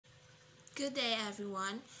Good day,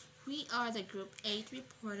 everyone. We are the Group 8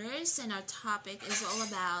 reporters, and our topic is all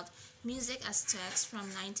about music aesthetics from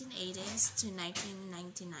 1980s to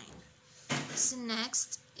 1999. So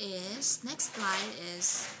next slide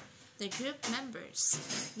is the group members.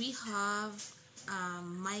 We have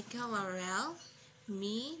Michael Laurel,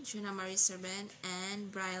 me, Juna Marie Serben, and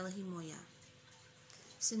Brian Himoya.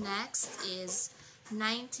 So next is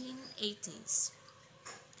 1980s.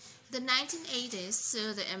 The 1980s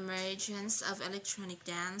saw the emergence of electronic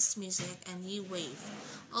dance music and new wave,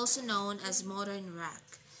 also known as modern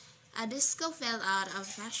rock. A disco fell out of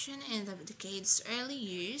fashion in the decade's early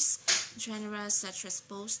years. Genres such as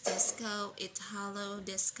post-disco, Italo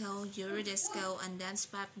disco, Eurodisco, and dance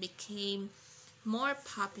pop became more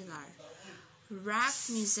popular. Rock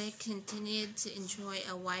music continued to enjoy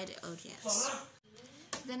a wide audience.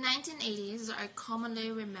 The 1980s are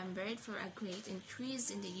commonly remembered for a great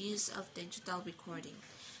increase in the use of digital recording,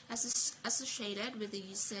 associated with the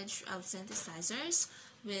usage of synthesizers,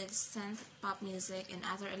 with synth pop music and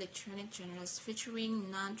other electronic genres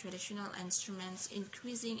featuring non-traditional instruments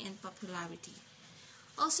increasing in popularity.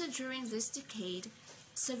 Also during this decade,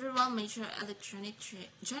 several major electronic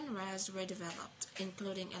genres were developed,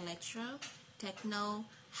 including electro, techno,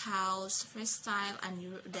 house, freestyle, and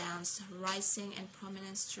eurodance, rising in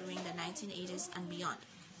prominence during the 1980s and beyond.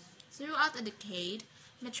 Throughout the decade,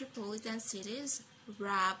 metropolitan cities,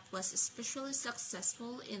 rap was especially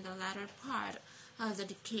successful in the latter part of the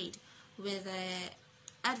decade with the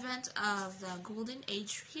advent of the golden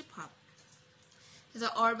age hip-hop.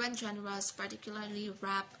 The urban genres, particularly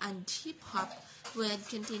rap and hip-hop, would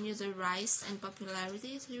continue their rise in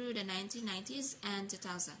popularity through the 1990s and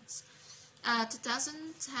 2000s. A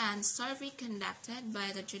 2010 survey conducted by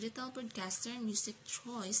the digital broadcaster Music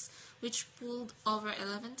Choice, which polled over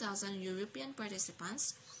 11,000 European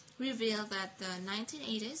participants, revealed that the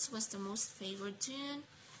 1980s was the most favored tune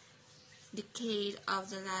decade of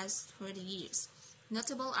the last 40 years.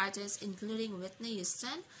 Notable artists including Whitney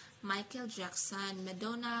Houston, Michael Jackson,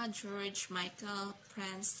 Madonna, George Michael,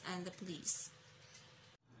 Prince, and The Police.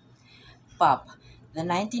 Pop. The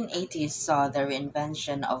 1980s saw the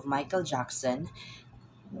reinvention of Michael Jackson,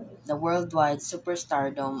 the worldwide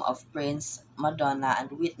superstardom of Prince, Madonna, and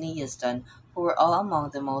Whitney Houston, who were all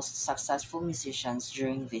among the most successful musicians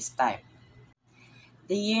during this time.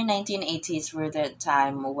 The year 1980s were the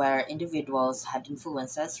time where individuals had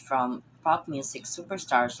influences from pop music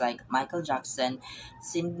superstars like Michael Jackson,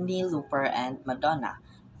 Cyndi Lauper, and Madonna.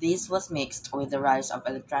 This was mixed with the rise of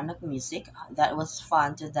electronic music that was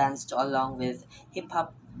fun to dance to along with hip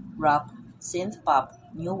hop, rock, synth pop,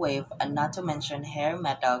 new wave, and not to mention hair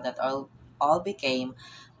metal that all became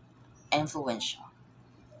influential.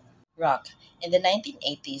 Rock. In the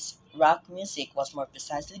 1980s, rock music was more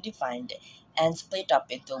precisely defined and split up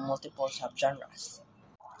into multiple subgenres.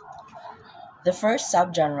 The first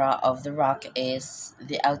subgenre of the rock is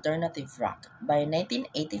the alternative rock. By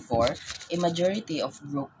 1984, a majority of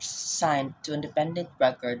groups signed to independent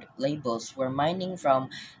record labels were mining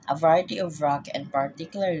from a variety of rock and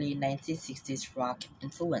particularly 1960s rock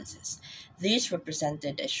influences. These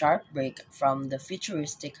represented a sharp break from the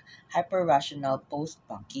futuristic, hyper-rational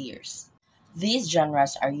post-punk years. These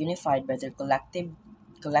genres are unified by their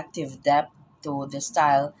collective depth to the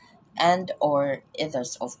style and/or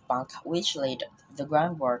ethos of punk, which laid the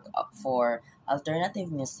groundwork for alternative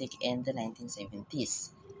music in the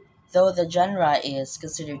 1970s. Though the genre is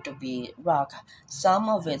considered to be rock, some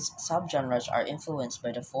of its subgenres are influenced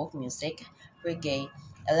by the folk music, reggae,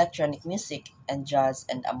 electronic music, and jazz,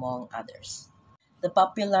 and among others. The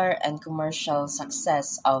popular and commercial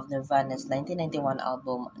success of Nirvana's 1991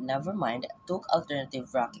 album Nevermind took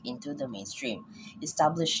alternative rock into the mainstream,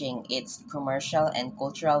 establishing its commercial and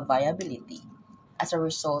cultural viability. As a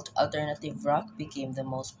result, alternative rock became the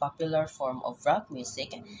most popular form of rock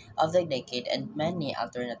music of the decade, and many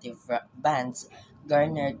alternative rock bands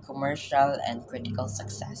garnered commercial and critical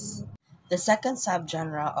success. The second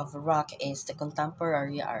subgenre of rock is the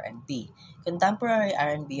contemporary R&B. Contemporary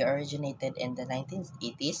R&B originated in the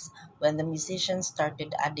 1980s when the musicians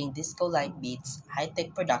started adding disco-like beats,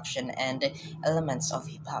 high-tech production, and elements of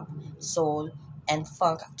hip-hop, soul, and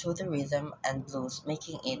funk to the rhythm and blues,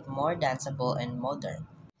 making it more danceable and modern.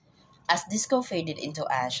 As disco faded into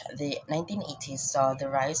ash, the 1980s saw the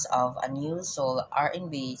rise of a new soul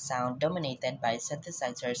R&B sound dominated by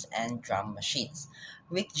synthesizers and drum machines.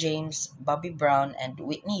 Rick James, Bobby Brown, and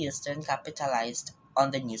Whitney Houston capitalized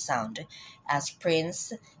on the new sound, as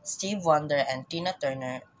Prince, Steve Wonder, and Tina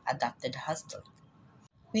Turner adopted hustler.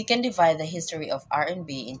 We can divide the history of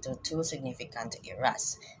R&B into two significant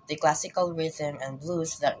eras: the classical rhythm and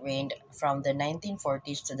blues that reigned from the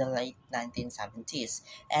 1940s to the late 1970s,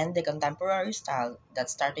 and the contemporary style that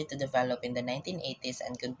started to develop in the 1980s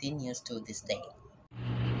and continues to this day.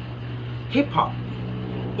 Hip hop,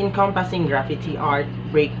 encompassing graffiti art,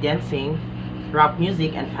 breakdancing, rap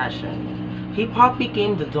music, and fashion. Hip hop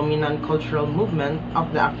became the dominant cultural movement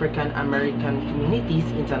of the African American communities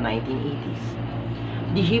in the 1980s.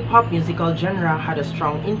 The hip hop musical genre had a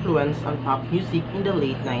strong influence on pop music in the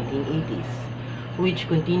late 1980s, which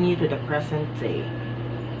continued to the present day.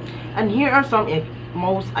 And here are some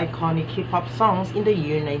most iconic hip hop songs in the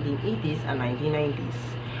year 1980s and 1990s.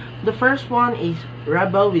 The first one is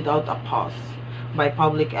Rebel Without a Pause by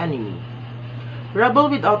Public Enemy. Rebel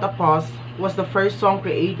Without a Pause was the first song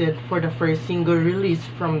created for the first single released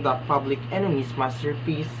from the Public Enemy's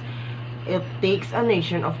masterpiece, It Takes a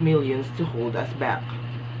Nation of Millions to Hold Us Back.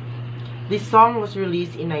 This song was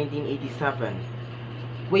released in 1987,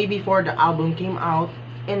 way before the album came out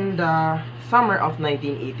in the summer of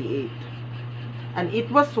 1988. And it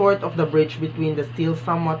was sort of the bridge between the still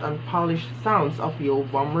somewhat unpolished sounds of Yo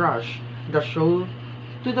Bomb Rush, the show,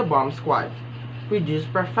 to the Bomb Squad,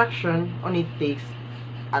 reduced perfection on It Takes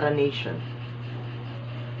a Nation.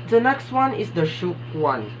 The next one is The Shook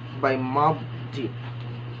One by Mobb Deep.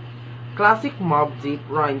 Classic Mobb Deep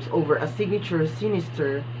rhymes over a signature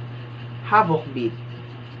sinister Havoc beat.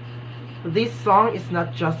 This song is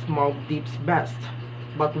not just Mobb Deep's best,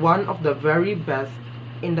 but one of the very best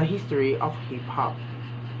in the history of hip-hop.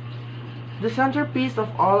 The centerpiece of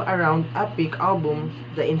all-around epic album,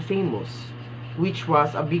 The Infamous, which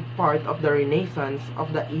was a big part of the renaissance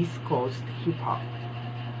of the East Coast hip-hop.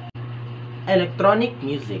 Electronic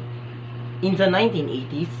music. In the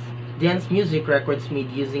 1980s, dance music records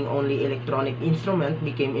made using only electronic instruments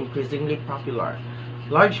became increasingly popular,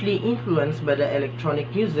 largely influenced by the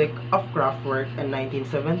electronic music of Kraftwerk and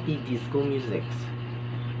 1970 disco music.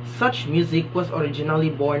 Such music was originally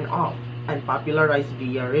born of and popularized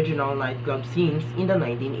via regional nightclub scenes in the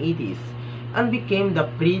 1980s and became the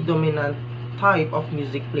predominant type of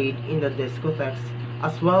music played in the discotheques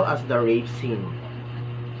as well as the rave scene.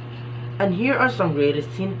 And here are some greatest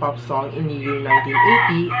synth-pop songs in the year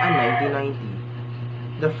 1980 and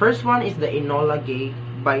 1990. The first one is the Enola Gay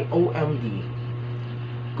by OMD.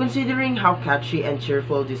 Considering how catchy and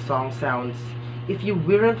cheerful this song sounds, if you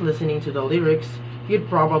weren't listening to the lyrics, you'd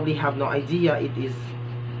probably have no idea it is.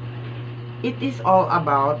 It is all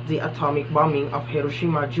about the atomic bombing of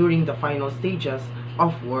Hiroshima during the final stages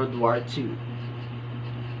of World War II.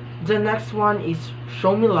 The next one is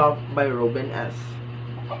Show Me Love by Robin S.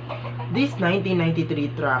 This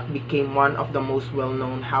 1993 track became one of the most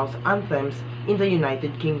well-known house anthems in the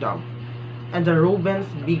United Kingdom, and the Robin's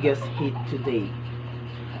biggest hit to date.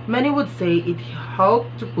 Many would say it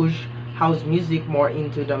helped to push house music more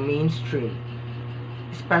into the mainstream,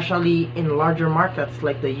 especially in larger markets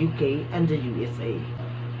like the UK and the USA.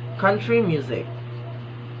 Country music.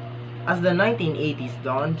 As the 1980s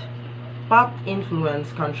dawned,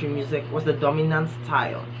 pop-influenced country music was the dominant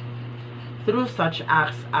style, through such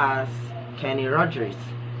acts as Kenny Rogers,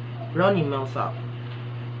 Ronnie Milsap,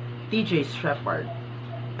 TJ Shepherd,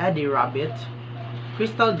 Eddie Rabbitt,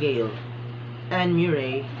 Crystal Gale, Anne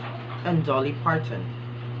Murray, and Dolly Parton.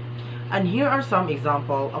 And here are some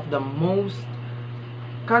examples of the most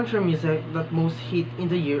country music that most hit in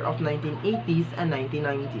the year of 1980s and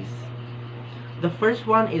 1990s. The first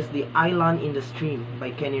one is The Island in the Stream by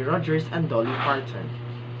Kenny Rogers and Dolly Parton.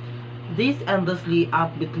 This endlessly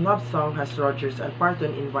upbeat love song has Rogers and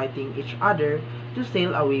Parton inviting each other to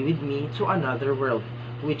sail away with me to another world,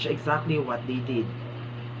 which is exactly what they did.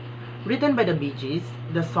 Written by the Bee Gees,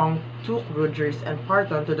 the song took Rogers and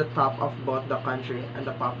Parton to the top of both the country and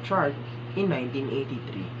the pop chart in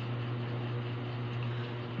 1983.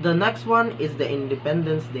 The next one is The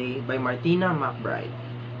Independence Day by Martina McBride.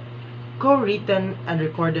 Co-written and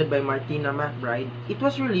recorded by Martina McBride, it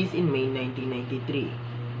was released in May 1993,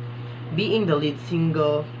 being the lead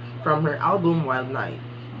single from her album Wild Night.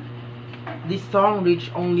 This song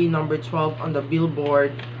reached only number 12 on the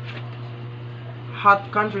Billboard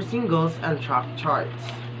Hot Country Singles and Track charts,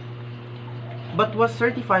 but was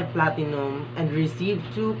certified platinum and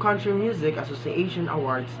received 2 Country Music Association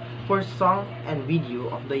awards for Song and Video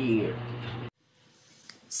of the Year.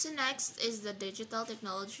 So next is the digital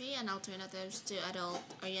technology and alternatives to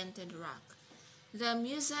adult-oriented rock. The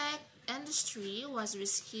music industry was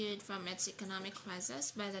rescued from its economic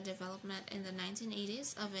crisis by the development in the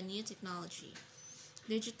 1980s of a new technology,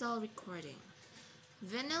 digital recording.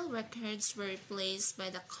 Vinyl records were replaced by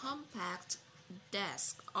the compact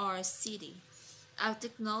disc or CD. a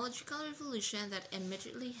technological revolution that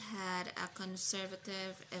immediately had a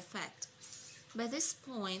conservative effect. By this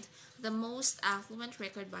point, the most affluent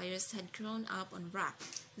record buyers had grown up on rock.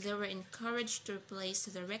 They were encouraged to replace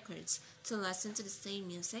their records, to listen to the same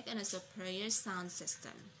music and a superior sound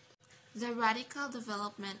system. The radical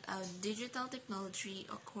development of digital technology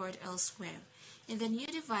occurred elsewhere, in the new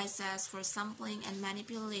devices for sampling and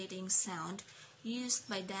manipulating sound used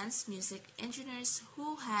by dance music engineers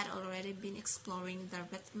who had already been exploring the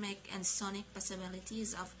rhythmic and sonic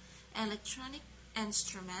possibilities of electronic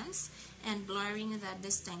instruments and blurring the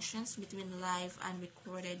distinctions between live and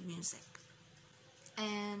recorded music.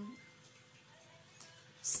 And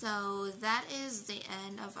so that is the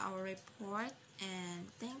end of our report, and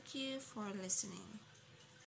thank you for listening.